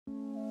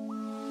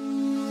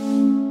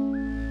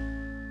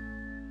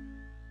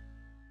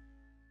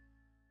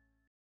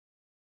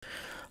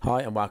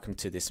Hi and welcome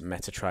to this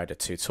MetaTrader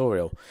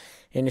tutorial.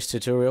 In this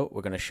tutorial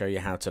we're going to show you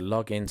how to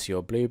log into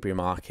your Blueberry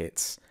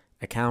Markets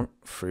account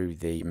through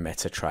the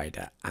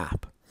MetaTrader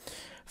app.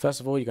 First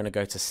of all, you're going to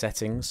go to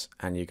settings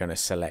and you're going to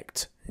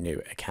select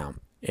new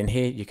account. In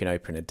here you can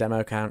open a demo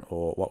account,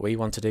 or what we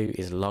want to do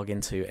is log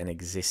into an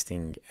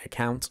existing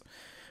account.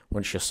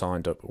 Once you're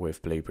signed up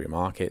with Blueberry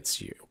Markets,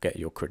 you'll get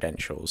your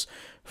credentials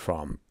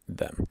from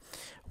them.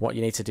 What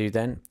you need to do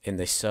then in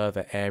the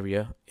server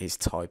area is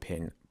type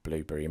in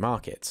Blueberry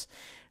Markets.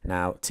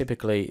 Now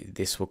typically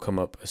this will come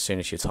up as soon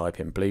as you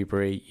type in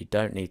Blueberry. You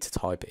don't need to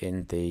type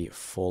in the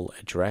full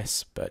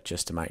address, but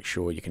just to make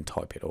sure you can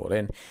type it all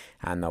in,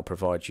 and they'll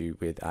provide you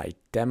with a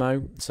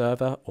demo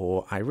server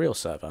or a real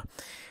server.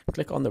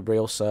 Click on the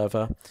real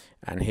server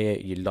and here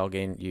you log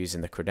in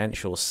using the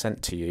credentials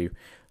sent to you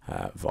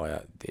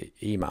via the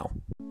email.